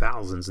selling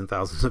thousands and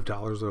thousands of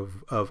dollars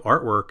of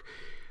artwork,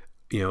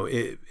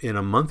 in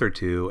a month or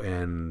two,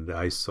 and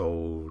I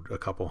sold a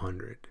couple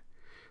hundred.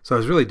 So I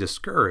was really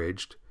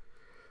discouraged.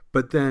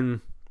 But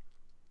then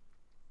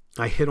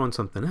I hit on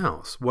something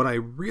else. What I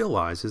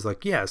realized is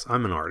yes,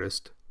 I'm an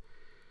artist,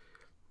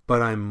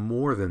 but I'm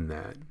more than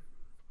that.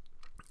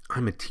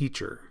 I'm a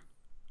teacher.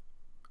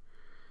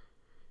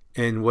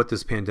 And what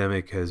this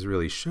pandemic has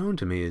really shown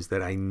to me is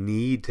that I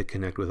need to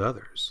connect with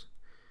others.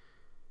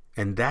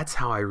 And that's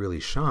how I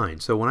really shine.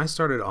 So when I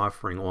started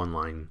offering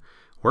online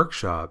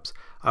workshops,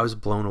 I was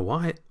blown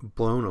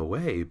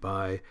away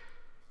by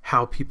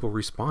how people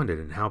responded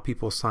and how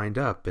people signed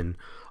up. And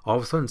all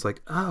of a sudden it's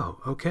oh,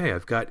 okay,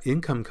 I've got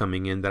income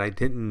coming in that I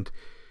didn't,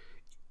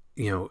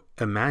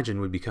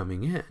 imagine would be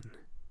coming in.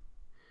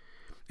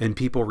 And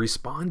people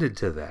responded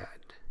to that.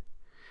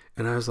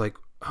 And I was like,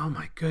 oh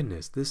my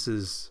goodness, this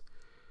is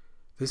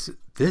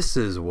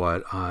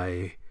what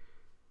I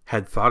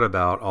had thought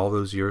about all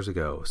those years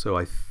ago. So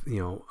I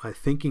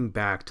thinking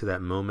back to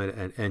that moment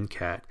at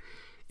NCAT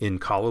in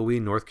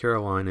Colowee, North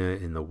Carolina,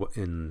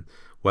 in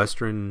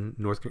western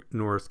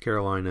North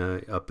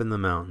Carolina, up in the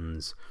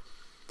mountains,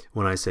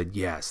 when I said,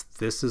 yes,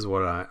 this is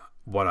what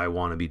I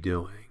want to be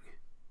doing.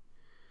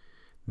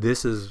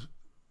 This is,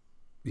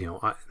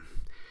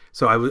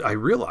 I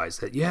realized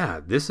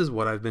that, this is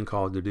what I've been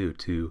called to do,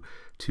 to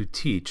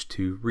teach,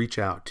 to reach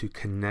out, to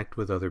connect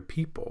with other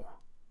people.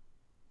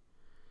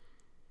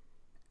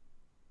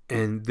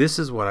 And this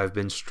is what I've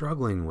been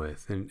struggling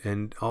with.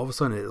 And all of a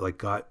sudden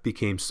it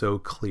became so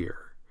clear.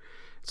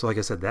 So like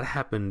I said, that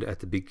happened at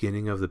the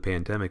beginning of the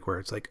pandemic, where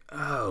it's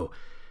oh,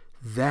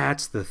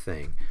 that's the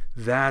thing.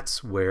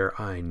 That's where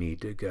I need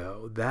to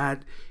go.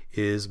 That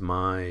is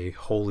my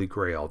holy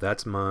grail.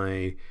 That's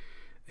my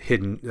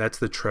that's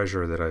the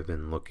treasure that I've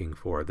been looking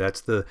for.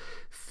 That's the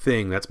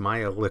thing. That's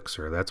my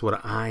elixir. That's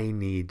what I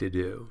need to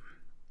do.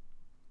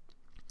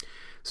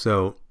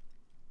 So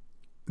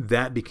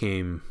that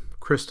became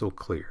crystal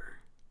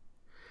clear.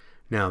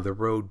 Now the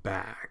road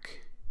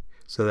back.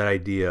 So that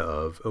idea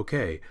of,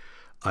 okay,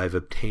 I've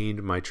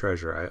obtained my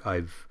treasure.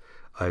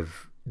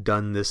 I've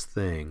done this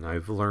thing.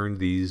 I've learned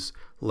these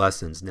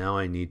lessons. Now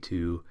I need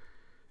to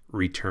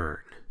return.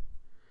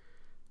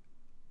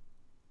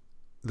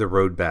 The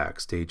road back,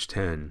 stage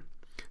 10.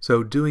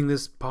 So doing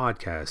this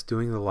podcast,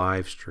 doing the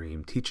live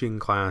stream, teaching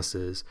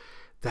classes,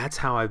 that's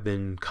how I've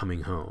been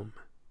coming home.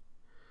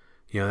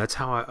 That's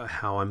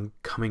how I'm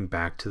coming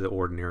back to the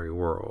ordinary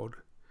world,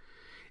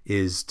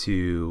 is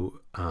to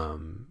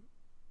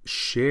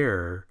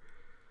share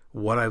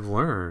what I've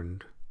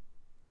learned,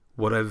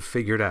 what I've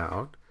figured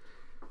out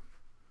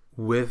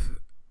with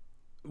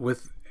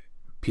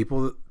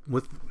people,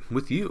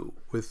 with you,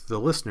 with the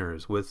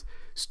listeners, with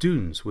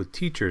students, with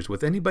teachers,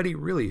 with anybody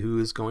really who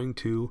is going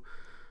to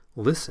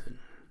listen.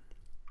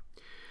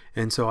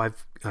 And so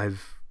I've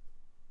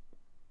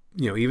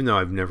even though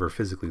I've never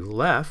physically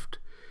left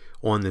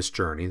on this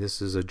journey,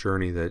 this is a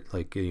journey that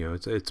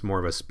it's more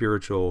of a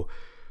spiritual,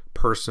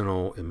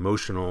 personal,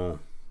 emotional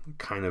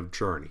kind of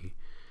journey.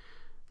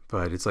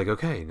 But it's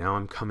okay, now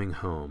I'm coming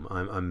home.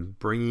 I'm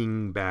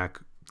bringing back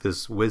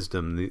this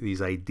wisdom,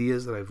 these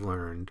ideas that I've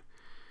learned,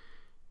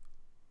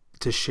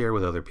 to share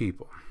with other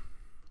people.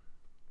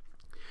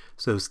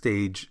 So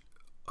stage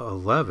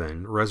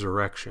 11,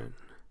 resurrection.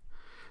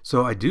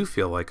 So I do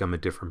feel like I'm a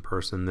different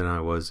person than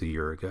I was a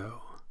year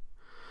ago.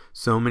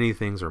 So many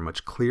things are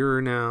much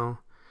clearer now.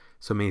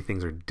 So many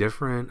things are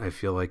different. I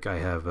feel like I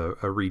have a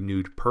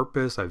renewed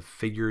purpose. I've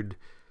figured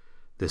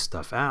this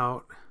stuff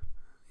out,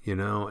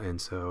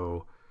 and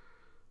so,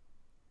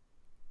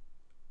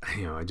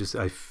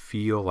 I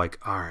feel like,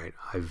 all right,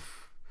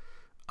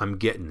 I'm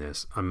getting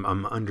this.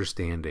 I'm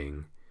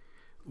understanding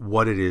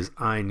what it is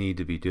I need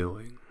to be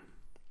doing.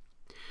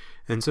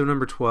 And so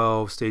number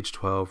 12, stage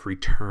 12,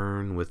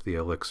 return with the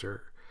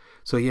elixir.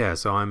 So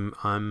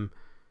I'm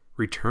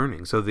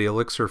returning. So the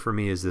elixir for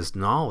me is this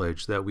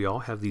knowledge that we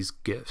all have these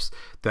gifts,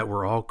 that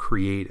we're all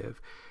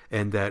creative,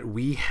 and that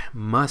we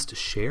must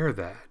share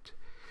that,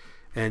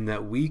 and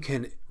that we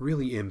can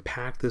really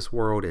impact this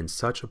world in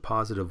such a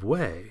positive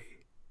way.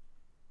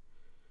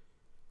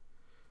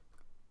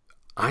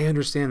 I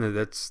understand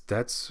that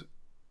that's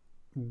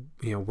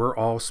we're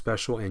all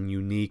special and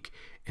unique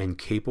and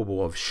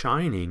capable of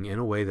shining in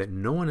a way that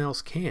no one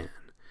else can.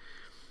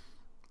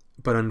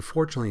 But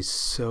unfortunately,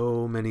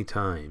 so many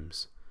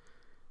times,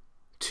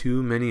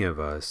 too many of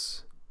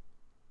us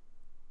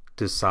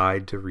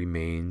decide to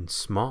remain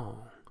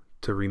small,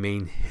 to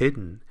remain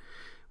hidden.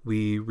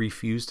 We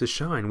refuse to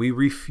shine. We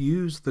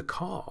refuse the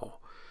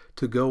call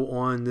to go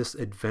on this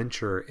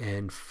adventure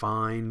and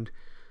find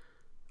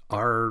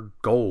our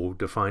gold,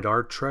 to find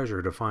our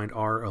treasure, to find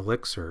our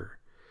elixir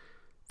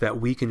that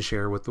we can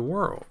share with the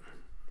world.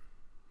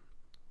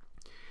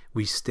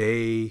 We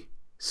stay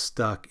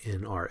stuck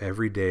in our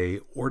everyday,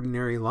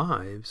 ordinary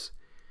lives,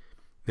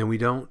 and we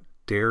don't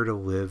dare to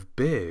live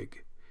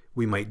big.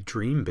 We might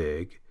dream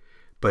big,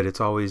 but it's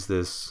always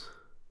this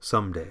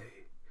someday.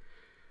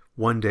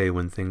 One day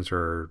when things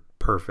are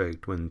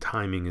perfect, when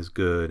timing is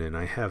good, and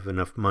I have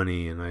enough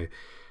money, and I,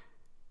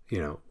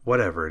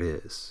 whatever it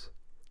is,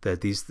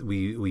 that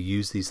we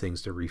use these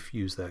things to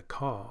refuse that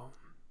call.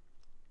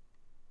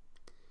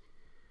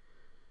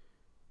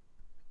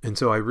 And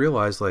so I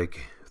realized,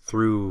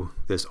 through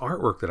this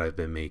artwork that I've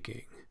been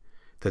making,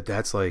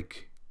 that's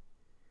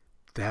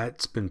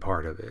been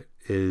part of it,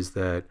 is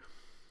that,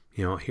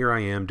 here I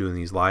am doing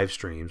these live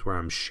streams where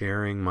I'm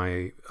sharing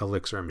my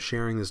elixir. I'm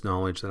sharing this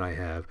knowledge that I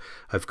have.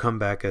 I've come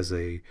back as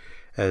a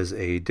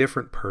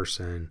different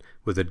person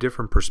with a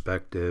different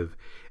perspective,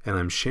 and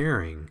I'm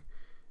sharing,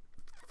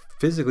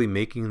 physically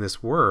making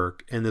this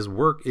work. And this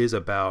work is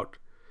about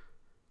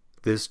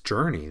this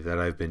journey that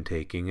I've been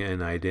taking,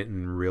 and I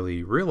didn't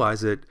really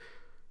realize it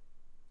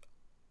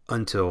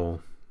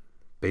until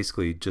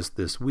basically just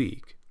this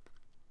week.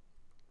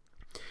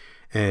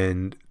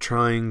 And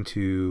trying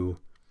to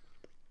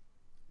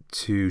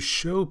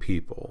show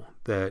people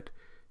that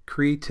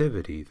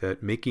creativity,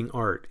 that making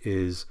art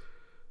is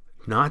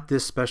not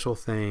this special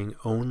thing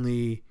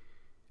only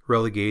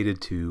relegated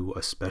to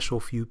a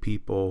special few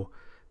people,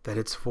 that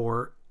it's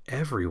for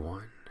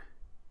everyone.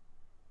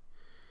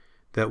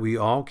 That we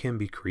all can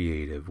be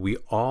creative. We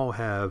all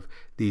have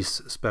these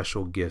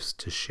special gifts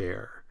to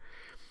share.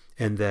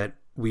 And that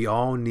we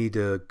all need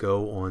to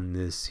go on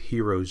this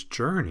hero's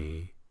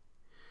journey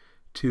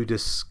to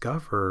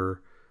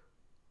discover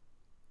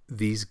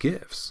these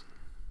gifts.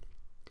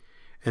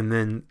 And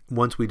then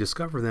once we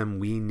discover them,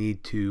 we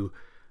need to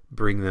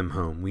bring them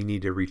home. We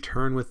need to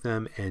return with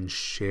them and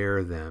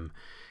share them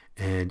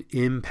and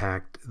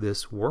impact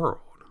this world.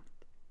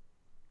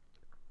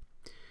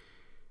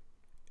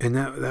 And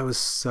that was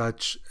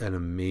such an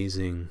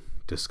amazing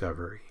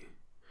discovery.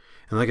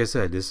 And like I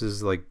said, this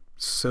is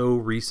so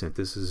recent.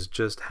 This has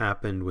just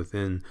happened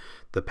within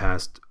the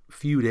past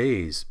few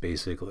days,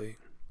 basically.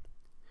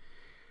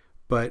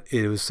 But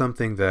it was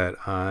something that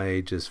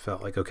I just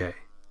felt like, okay,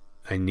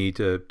 I need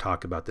to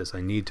talk about this. I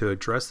need to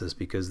address this,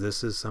 because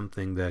this is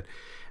something that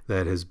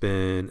has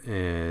been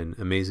an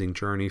amazing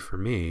journey for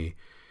me.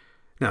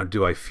 Now,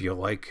 do I feel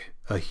like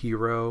a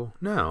hero?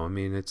 No, I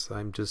mean,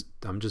 I'm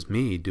just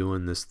me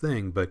doing this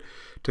thing. But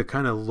to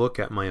kind of look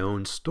at my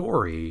own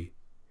story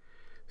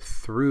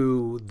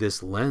through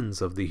this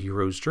lens of the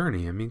hero's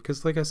journey, I mean,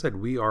 because like I said,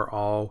 we are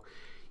all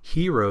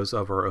heroes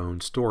of our own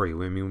story.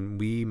 I mean,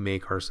 we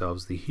make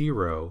ourselves the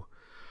hero.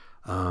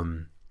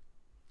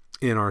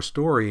 In our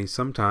story,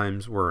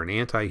 sometimes we're an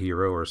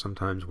anti-hero, or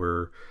sometimes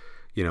we're,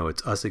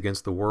 it's us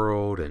against the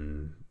world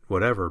and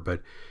whatever.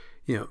 But,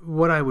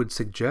 what I would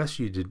suggest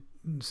you do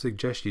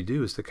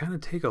is to kind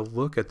of take a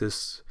look at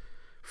this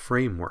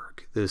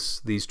framework,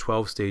 these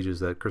 12 stages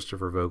that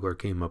Christopher Vogler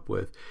came up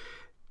with,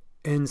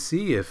 and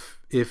see if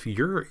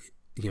you're,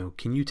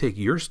 can you take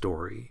your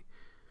story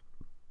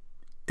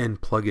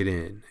and plug it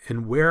in?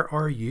 And where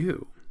are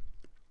you?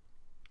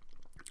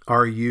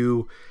 Are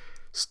you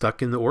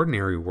stuck in the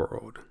ordinary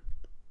world?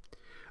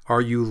 Are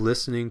you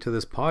listening to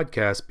this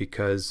podcast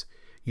because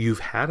you've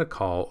had a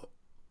call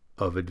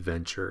of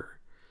adventure,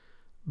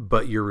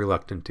 but you're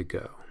reluctant to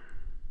go?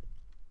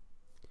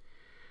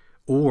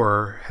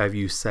 Or have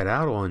you set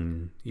out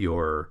on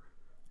your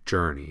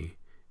journey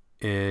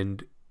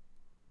and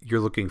you're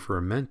looking for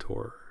a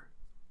mentor?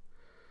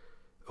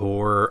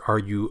 Or are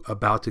you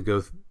about to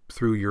go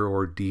through your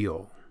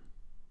ordeal?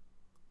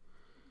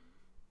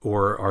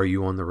 Or are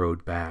you on the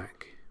road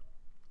back?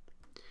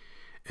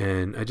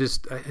 And I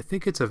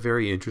think it's a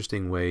very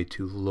interesting way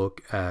to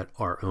look at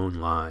our own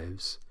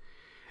lives,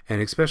 and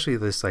especially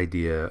this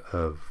idea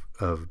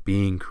of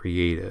being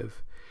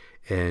creative.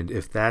 And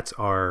if that's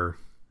our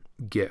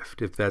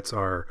gift, if that's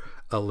our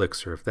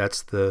elixir, if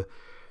that's the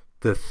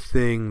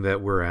thing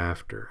that we're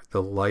after,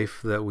 the life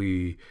that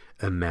we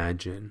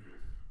imagine,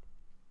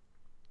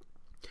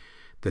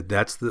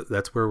 that's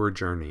where we're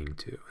journeying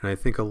to. And I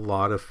think a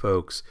lot of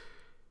folks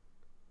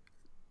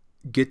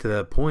get to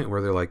that point where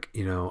they're like,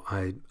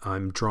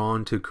 I'm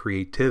drawn to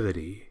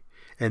creativity,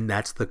 And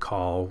that's the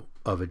call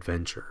of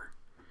adventure.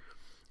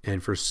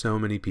 And for so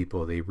many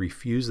people, they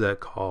refuse that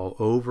call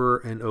over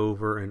and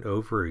over and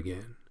over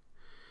again.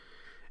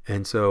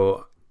 And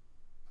so,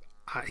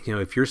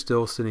 if you're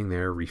still sitting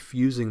there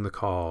refusing the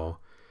call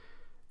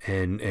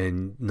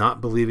and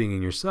not believing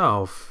in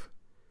yourself,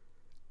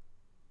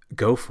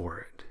 go for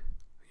it.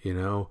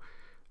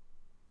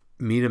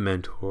 Meet a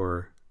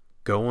mentor,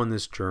 go on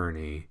this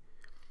journey.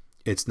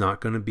 It's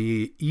not going to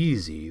be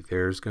easy.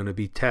 There's going to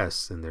be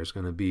tests, and there's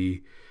going to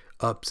be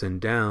ups and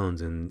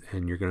downs, and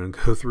you're going to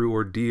go through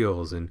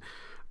ordeals.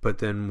 But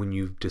then when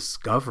you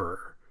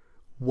discover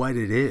what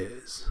it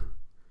is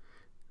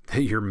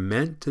that you're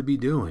meant to be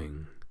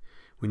doing,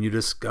 when you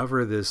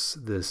discover this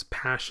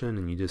passion,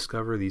 and you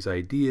discover these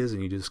ideas,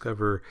 and you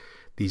discover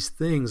these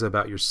things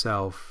about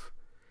yourself,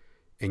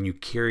 and you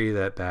carry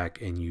that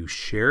back and you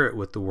share it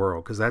with the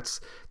world, because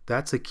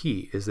that's a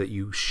key, is that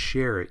you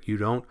share it. You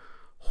don't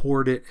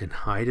hoard it and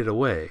hide it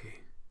away.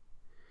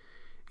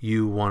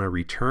 You want to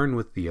return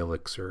with the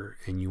elixir,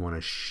 and you want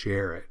to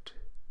share it.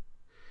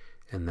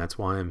 And that's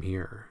why I'm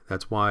here.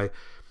 That's why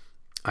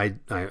I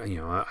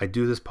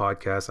do this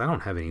podcast. I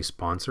don't have any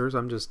sponsors.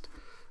 I'm just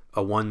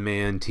a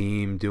one-man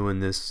team doing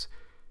this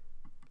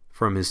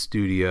from his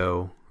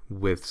studio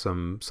with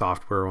some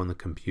software on the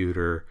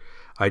computer.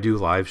 I do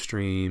live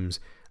streams.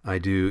 I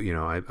do,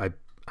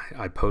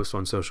 I post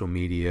on social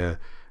media,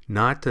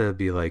 not to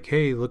be like,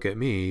 hey, look at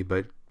me,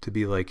 but to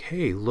be like,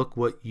 hey, look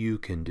what you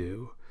can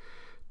do,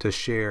 to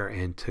share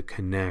and to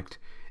connect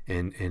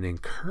and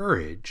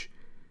encourage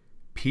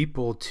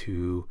people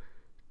to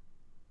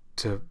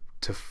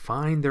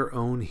find their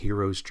own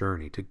hero's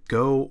journey, to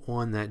go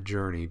on that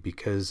journey,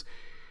 because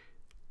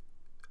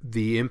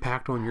the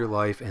impact on your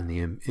life and the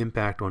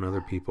impact on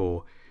other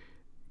people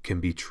can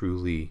be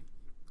truly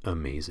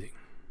amazing.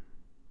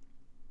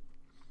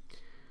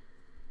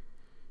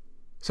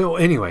 So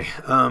anyway,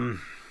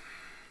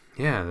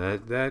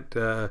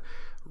 that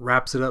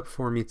wraps it up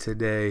for me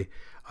today.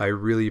 I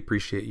really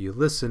appreciate you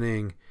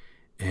listening,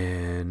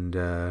 and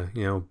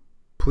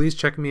please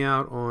check me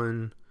out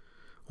online,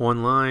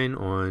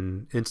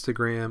 on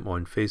Instagram,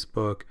 on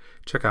Facebook.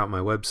 Check out my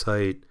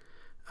website.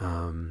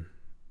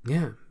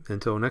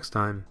 Until next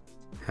time,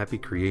 happy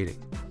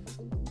creating.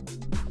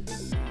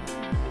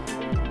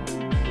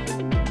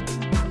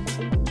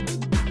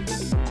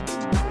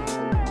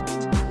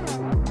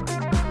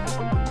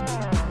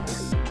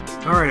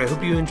 All right, I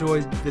hope you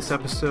enjoyed this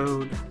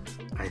episode.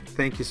 I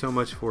thank you so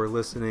much for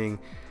listening.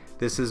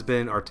 This has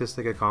been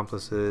Artistic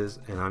Accomplices,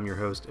 and I'm your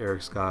host,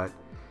 Eric Scott.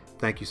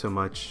 Thank you so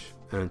much,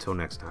 and until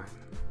next time.